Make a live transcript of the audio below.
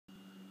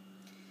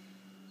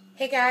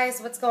Hey guys,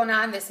 what's going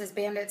on? This is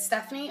Bandit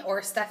Stephanie,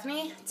 or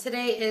Stephanie.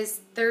 Today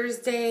is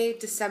Thursday,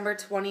 December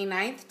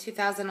 29th,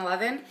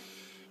 2011,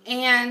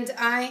 and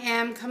I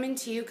am coming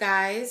to you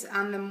guys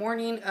on the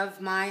morning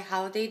of my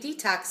holiday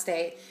detox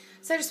day.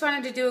 So I just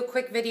wanted to do a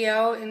quick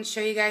video and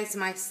show you guys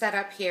my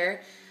setup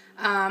here.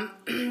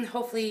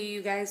 Hopefully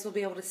you guys will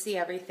be able to see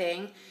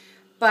everything.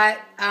 But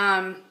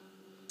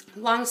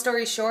long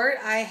story short,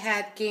 I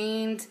had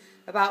gained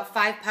about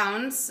 5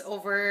 pounds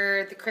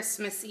over the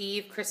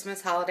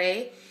Christmas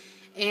holiday.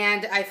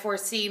 And I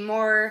foresee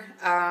more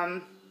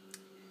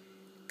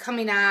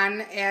coming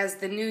on as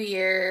the New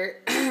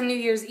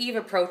Year's Eve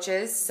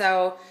approaches.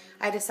 So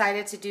I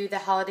decided to do the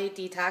holiday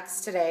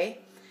detox today.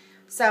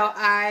 So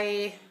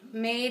I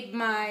made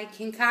my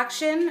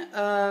concoction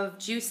of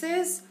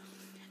juices.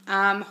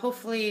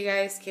 Hopefully you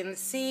guys can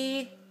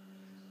see.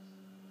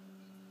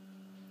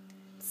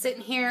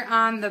 Sitting here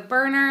on the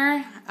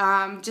burner.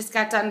 Just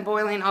got done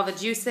boiling all the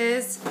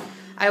juices.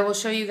 I will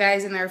show you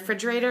guys in the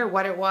refrigerator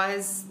what it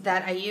was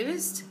that I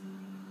used.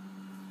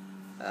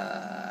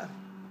 There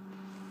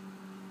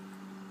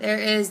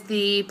is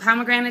the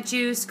pomegranate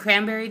juice,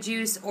 cranberry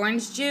juice,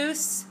 orange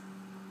juice.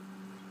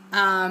 You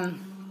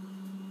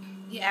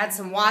add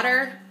some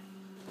water.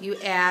 You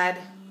add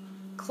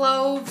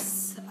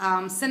cloves,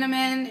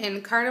 cinnamon,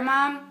 and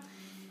cardamom.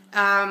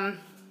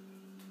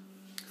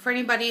 For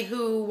anybody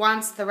who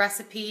wants the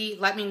recipe,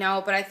 let me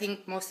know, but I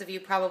think most of you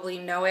probably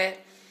know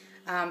it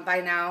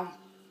by now.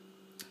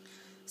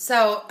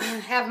 So I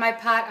have my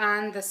pot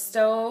on the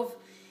stove,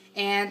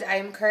 and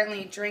I'm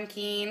currently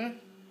drinking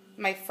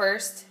my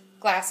first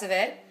glass of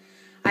it.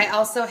 I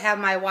also have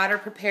my water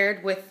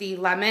prepared with the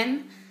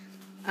lemon.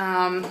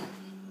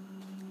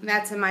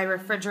 That's in my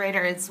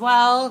refrigerator as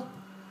well.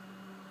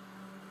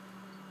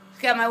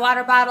 Got my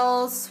water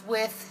bottles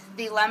with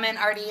the lemon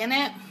already in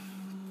it.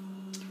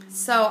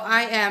 So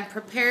I am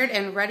prepared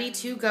and ready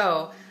to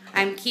go.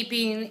 I'm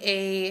keeping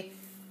a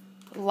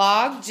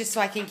log just so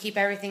I can keep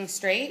everything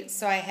straight.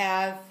 So I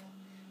have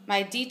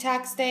my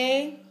detox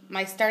day.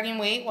 My starting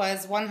weight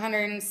was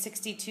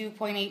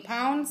 162.8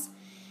 pounds,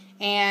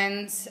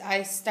 and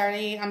I'm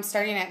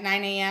starting at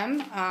 9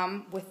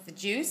 a.m. With the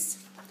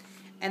juice,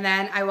 and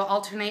then I will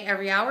alternate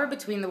every hour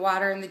between the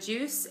water and the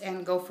juice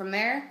and go from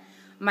there.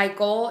 My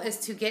goal is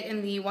to get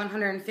in the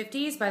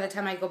 150s by the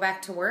time I go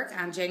back to work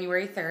on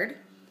January 3rd.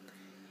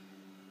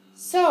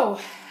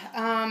 So,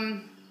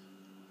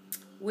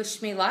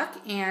 wish me luck,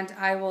 and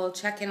I will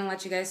check in and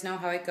let you guys know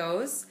how it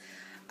goes.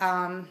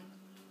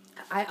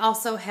 I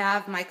also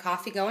have my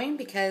coffee going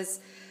because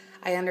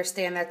I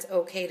understand that's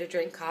okay to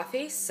drink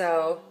coffee.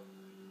 So,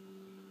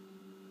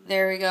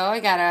 there we go. I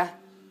got a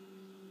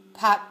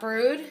pot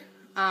brewed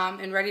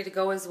and ready to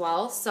go as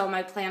well. So,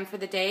 my plan for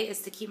the day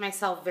is to keep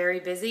myself very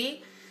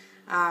busy,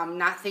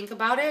 not think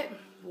about it,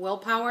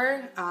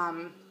 willpower.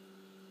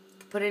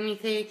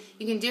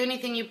 You can do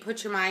anything you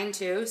put your mind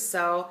to.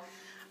 So,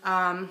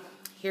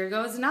 here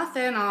goes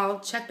nothing. I'll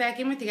check back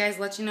in with you guys,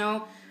 let you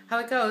know how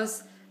it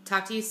goes.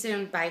 Talk to you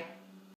soon. Bye.